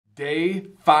Day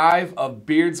 5 of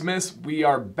Beardsmas. We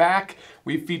are back.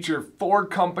 We feature 4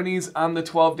 companies on the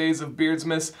 12 days of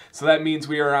Beardsmas, so that means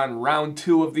we are on round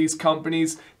 2 of these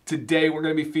companies. Today we're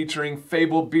going to be featuring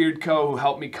Fable Beard Co., who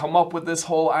helped me come up with this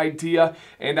whole idea.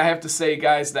 And I have to say,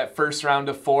 guys, that first round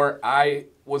of 4, I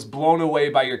was blown away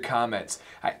by your comments.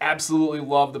 I absolutely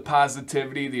love the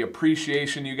positivity, the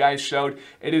appreciation you guys showed.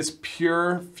 It is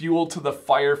pure fuel to the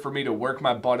fire for me to work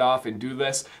my butt off and do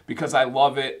this because I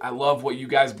love it. I love what you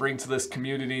guys bring to this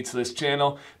community, to this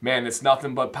channel. Man, it's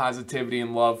nothing but positivity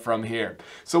and love from here.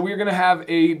 So we're going to have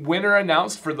a winner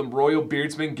announced for the Royal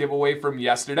Beardsman giveaway from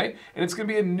yesterday, and it's going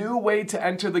to be a new way to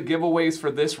enter the giveaways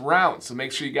for this round. So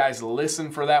make sure you guys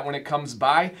listen for that when it comes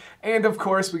by. And of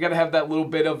course, we got to have that little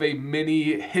bit of a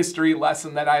mini history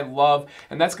lesson that I love,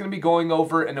 and that's going to be going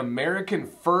over an American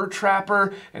fur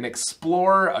trapper, an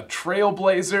explorer, a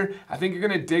trailblazer. I think you're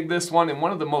going to dig this one, and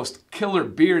one of the most killer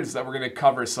beards that we're going to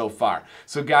cover so far.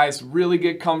 So guys, really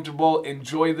get comfortable,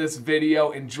 enjoy this video,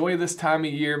 enjoy this time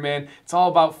of year, man. It's all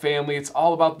about family, it's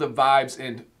all about the vibes,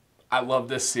 and I love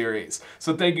this series.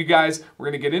 So thank you guys.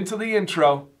 We're going to get into the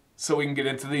intro so we can get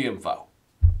into the info.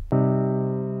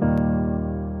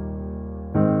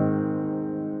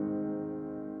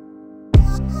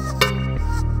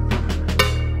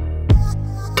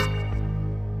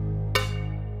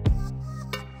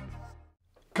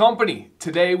 Company.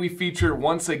 Today we feature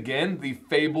once again the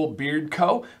Fable Beard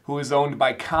Co., who is owned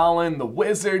by Colin the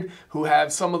Wizard, who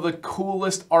have some of the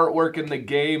coolest artwork in the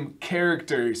game,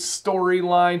 characters,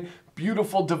 storyline,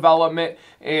 beautiful development,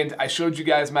 and I showed you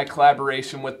guys my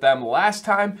collaboration with them last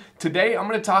time. Today I'm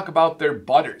going to talk about their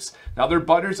butters. Now their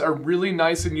butters are really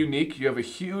nice and unique. You have a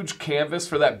huge canvas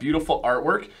for that beautiful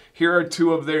artwork. Here are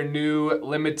 2 of their new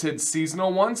limited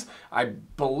seasonal ones. I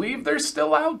believe they're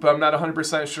still out, but I'm not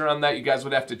 100% sure on that. You guys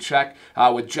would have to check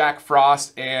with Jack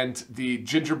Frost and the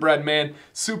Gingerbread Man.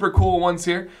 Super cool ones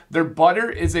here. Their butter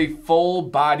is a full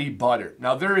body butter.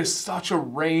 Now there is such a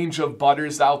range of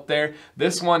butters out there.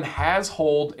 This one has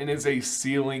hold and is a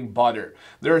sealing butter.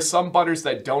 There are some butters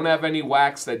that don't have any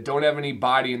wax, that don't have any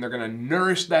body, and they're going to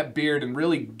nourish that beard and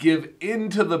really give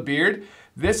into the beard.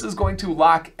 This is going to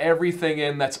lock everything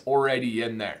in that's already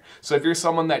in there. So if you're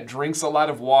someone that drinks a lot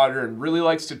of water and really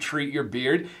likes to treat your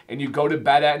beard, and you go to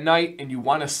bed at night and you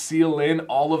want to seal in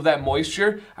all of that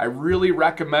moisture, I really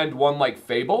recommend one like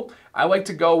Fable. I like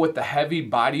to go with the heavy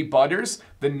body butters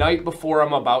the night before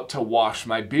I'm about to wash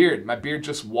my beard. My beard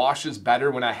just washes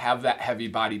better when I have that heavy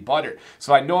body butter.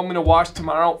 So I know I'm going to wash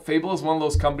tomorrow. Fable is one of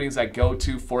those companies I go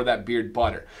to for that beard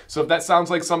butter. So if that sounds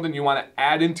like something you want to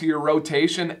add into your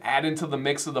rotation, add into the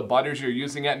mix of the butters you're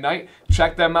using at night,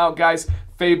 check them out, guys.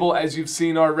 Fable, as you've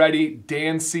seen already,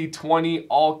 DanC20,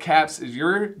 all caps, is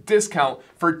your discount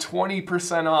for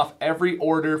 20% off every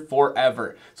order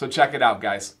forever. So check it out,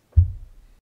 guys.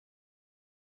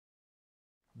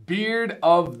 Beard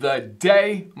of the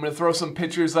day. I'm going to throw some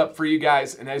pictures up for you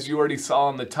guys, and as you already saw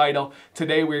in the title,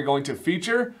 today we're going to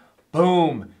feature,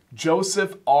 boom,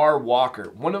 Joseph R.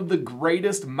 Walker, one of the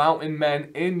greatest mountain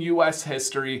men in U.S.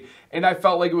 history, and I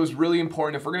felt like it was really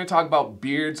important. If we're going to talk about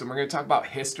beards and we're going to talk about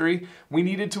history, we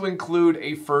needed to include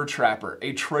a fur trapper,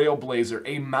 a trailblazer,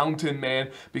 a mountain man,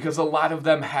 because a lot of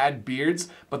them had beards,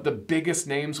 but the biggest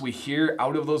names we hear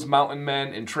out of those mountain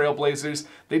men and trailblazers,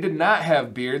 they did not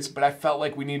have beards, but I felt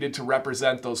like we needed to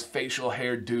represent those facial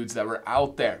hair dudes that were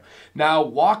out there. Now,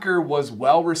 Walker was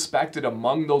well respected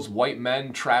among those white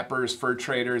men, trappers, fur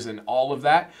traders, and all of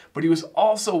that, but he was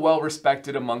also well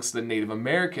respected amongst the Native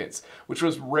Americans, which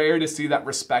was rare to see that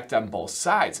respect on both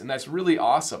sides, and that's really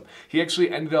awesome. He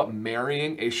actually ended up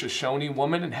marrying a Shoshone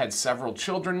woman and had several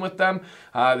children with them.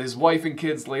 His wife and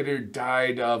kids later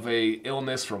died of a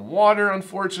illness from water,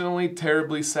 unfortunately,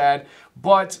 terribly sad,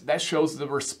 but that shows the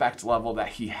respect level that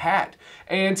he had.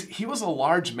 And he was a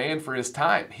large man for his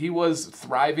time. He was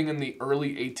thriving in the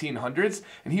early 1800s,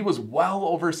 and he was well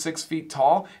over 6 feet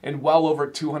tall and well over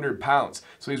 200 pounds.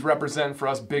 So he's representing for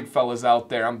us big fellas out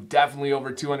there. I'm definitely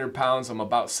over 200 pounds. I'm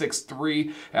about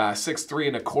 6'3", 6'3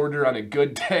 and a quarter on a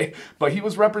good day, but he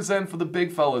was representing for the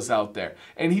big fellas out there.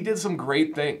 And he did some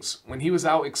great things. When he was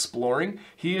out exploring,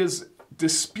 he is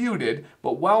disputed,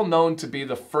 but well known to be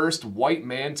the first white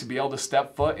man to be able to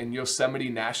step foot in Yosemite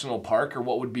National Park, or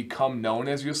what would become known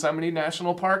as Yosemite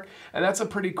National Park. And that's a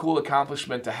pretty cool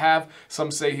accomplishment to have.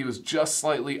 Some say he was just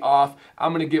slightly off.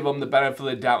 I'm going to give him the benefit of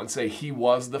the doubt and say he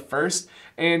was the first.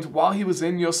 And while he was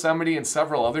in Yosemite and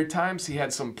several other times, he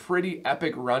had some pretty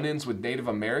epic run-ins with Native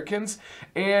Americans.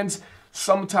 And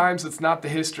Sometimes it's not the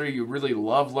history you really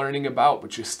love learning about,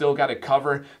 but you still got to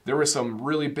cover. There were some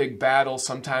really big battles,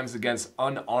 sometimes against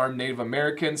unarmed Native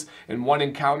Americans. In one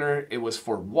encounter, it was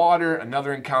for water.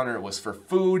 Another encounter, it was for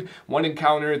food. One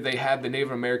encounter, they had the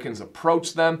Native Americans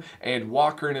approach them, and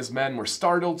Walker and his men were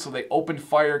startled, so they opened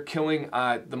fire, killing,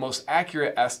 the most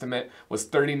accurate estimate was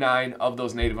 39 of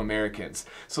those Native Americans.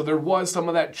 So there was some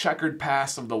of that checkered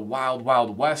past of the wild,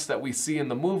 wild west that we see in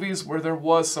the movies, where there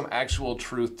was some actual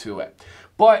truth to it.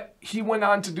 But he went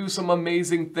on to do some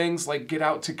amazing things like get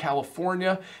out to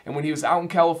California. And when he was out in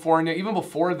California, even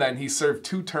before then, he served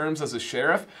 2 terms as a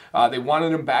sheriff. They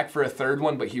wanted him back for a 3rd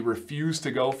one, but he refused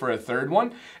to go for a 3rd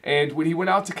one. And when he went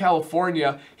out to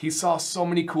California, he saw so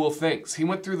many cool things. He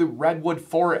went through the redwood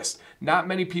forest. Not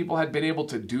many people had been able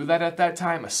to do that at that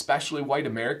time, especially white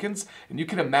Americans. And you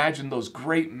can imagine those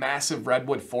great massive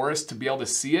redwood forests, to be able to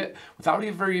see it without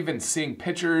ever even seeing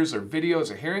pictures or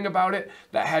videos or hearing about it.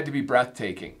 That had to be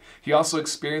breathtaking. He also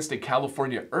experienced a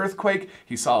California earthquake.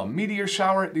 He saw a meteor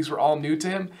shower. These were all new to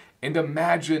him. And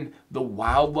imagine the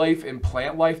wildlife and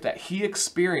plant life that he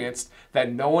experienced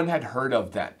that no one had heard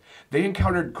of then. They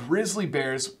encountered grizzly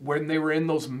bears when they were in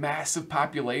those massive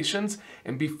populations,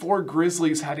 and before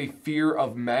grizzlies had a fear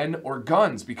of men or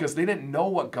guns because they didn't know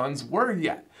what guns were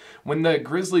yet. When the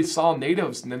grizzlies saw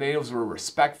natives, the natives were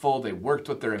respectful, they worked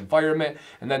with their environment,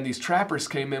 and then these trappers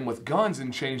came in with guns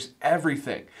and changed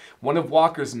everything. One of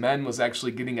Walker's men was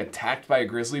actually getting attacked by a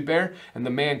grizzly bear, and the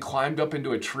man climbed up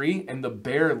into a tree, and the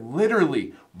bear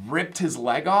literally ripped his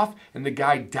leg off, and the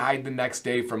guy died the next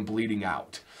day from bleeding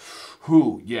out.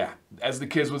 Whew, yeah, as the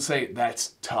kids would say,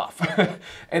 that's tough.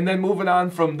 And then moving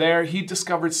on from there, he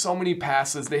discovered so many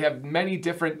passes. They have many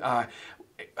different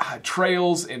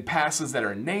trails and passes that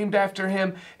are named after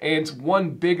him. And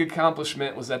one big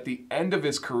accomplishment was at the end of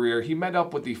his career, he met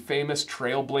up with the famous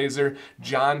trailblazer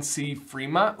John C.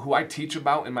 Fremont, who I teach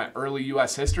about in my early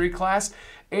U.S. history class.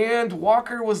 And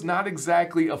Walker was not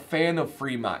exactly a fan of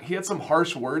Fremont. He had some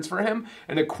harsh words for him,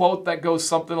 and a quote that goes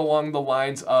something along the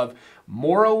lines of,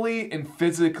 "Morally and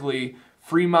physically,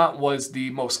 Fremont was the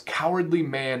most cowardly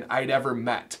man I'd ever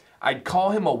met. I'd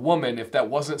call him a woman if that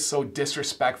wasn't so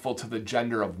disrespectful to the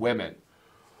gender of women."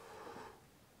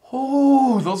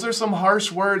 Oh, those are some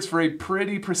harsh words for a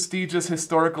pretty prestigious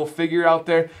historical figure out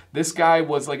there. This guy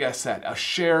was, like I said, a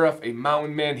sheriff, a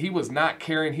mountain man. He was not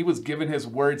caring. He was giving his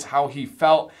words how he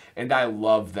felt, and I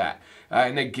love that.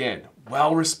 And again,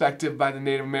 well respected by the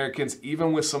Native Americans,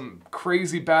 even with some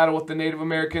crazy battle with the Native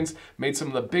Americans, made some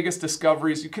of the biggest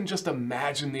discoveries. You can just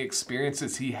imagine the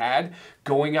experiences he had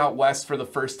going out west for the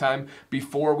first time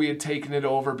before we had taken it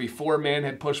over, before man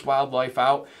had pushed wildlife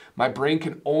out. My brain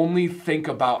can only think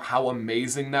about how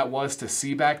amazing that was to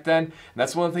see back then. And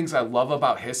that's one of the things I love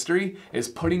about history, is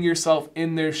putting yourself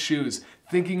in their shoes,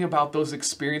 thinking about those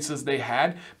experiences they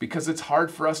had, because it's hard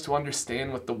for us to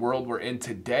understand what the world we're in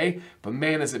today. But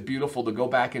man, is it beautiful to go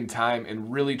back in time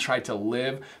and really try to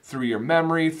live through your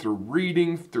memory, through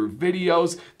reading, through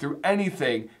videos, through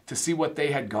anything, to see what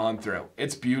they had gone through.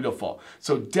 It's beautiful.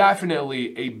 So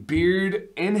definitely a beard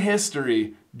in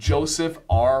history, Joseph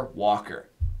R. Walker.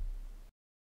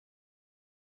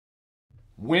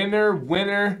 Winner,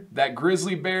 winner, that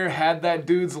grizzly bear had that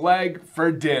dude's leg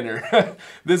for dinner.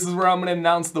 This is where I'm going to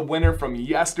announce the winner from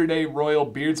yesterday Royal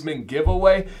Beardsman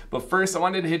giveaway. But first, I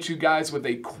wanted to hit you guys with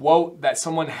a quote that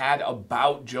someone had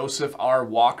about Joseph R.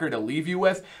 Walker to leave you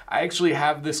with. I actually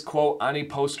have this quote on a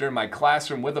poster in my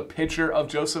classroom with a picture of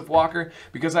Joseph Walker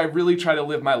because I really try to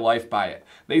live my life by it.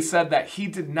 They said that he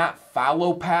did not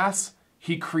follow paths,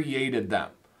 he created them.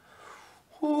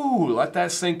 Ooh, let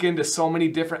that sink into so many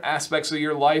different aspects of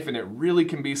your life, and it really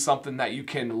can be something that you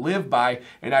can live by.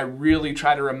 And I really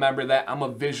try to remember that. I'm a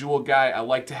visual guy. I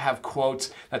like to have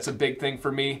quotes. That's a big thing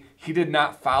for me. He did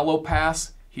not follow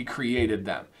paths, he created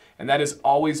them. And that is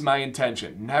always my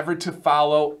intention. Never to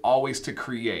follow, always to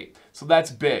create. So that's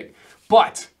big.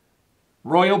 But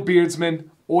Royal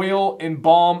Beardsman, oil and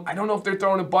balm. I don't know if they're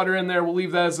throwing a butter in there. We'll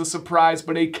leave that as a surprise,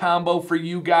 but a combo for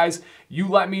you guys. You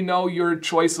let me know your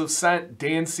choice of scent.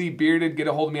 DanCBearded. Get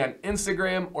a hold of me on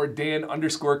Instagram or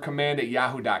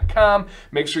Dan_command@yahoo.com.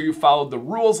 Make sure you followed the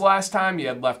rules last time. You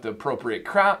had left the appropriate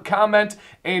comment,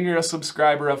 and you're a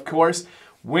subscriber, of course.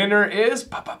 Winner is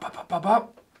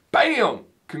bam!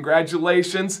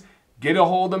 Congratulations. Get a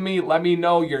hold of me. Let me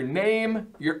know your name,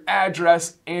 your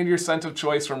address, and your scent of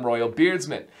choice from Royal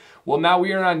Beardsman. Well, now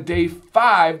we are on day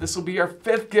 5. This will be our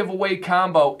 5th giveaway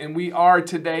combo, and we are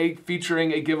today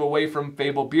featuring a giveaway from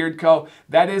Fable Beard Co.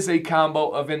 That is a combo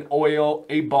of an oil,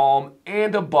 a balm,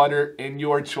 and a butter in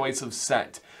your choice of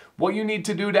scent. What you need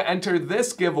to do to enter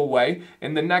this giveaway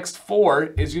in the next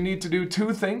 4 is you need to do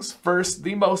 2 things. First,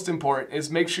 the most important is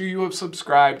make sure you have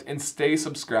subscribed and stay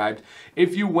subscribed.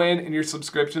 If you win and your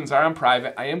subscriptions are on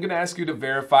private, I am going to ask you to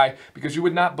verify, because you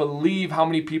would not believe how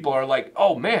many people are like,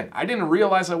 oh man, I didn't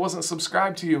realize I wasn't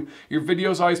subscribed to you. Your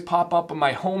videos always pop up on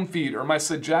my home feed or my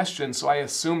suggestions, so I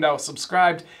assumed I was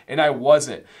subscribed and I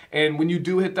wasn't. And when you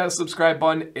do hit that subscribe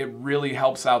button, it really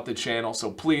helps out the channel.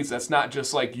 So please, that's not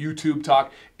just like YouTube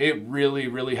talk. It really,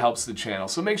 really helps the channel.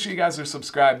 So make sure you guys are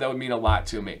subscribed. That would mean a lot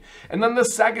to me. And then the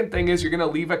second thing is you're going to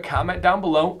leave a comment down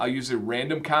below. I'll use a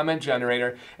random comment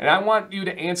generator, and I want you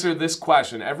to answer this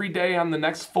question. Every day on the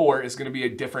next 4 is going to be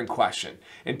a different question.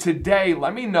 And today,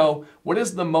 let me know, what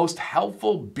is the most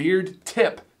helpful beard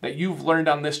tip that you've learned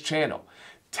on this channel?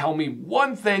 Tell me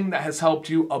one thing that has helped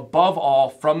you above all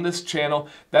from this channel.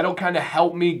 That'll kind of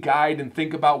help me guide and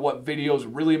think about what videos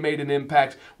really made an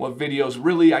impact, what videos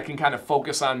really I can kind of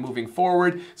focus on moving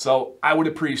forward. So I would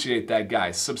appreciate that,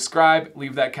 guys. Subscribe,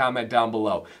 leave that comment down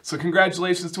below. So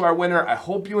congratulations to our winner. I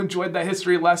hope you enjoyed that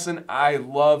history lesson. I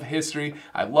love history.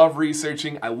 I love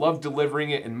researching. I love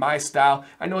delivering it in my style.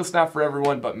 I know it's not for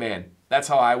everyone, but man, that's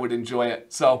how I would enjoy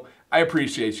it. So I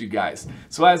appreciate you guys.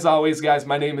 So as always, guys,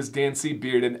 my name is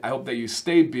DanCBearded. I hope that you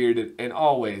stay bearded and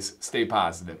always stay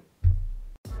positive.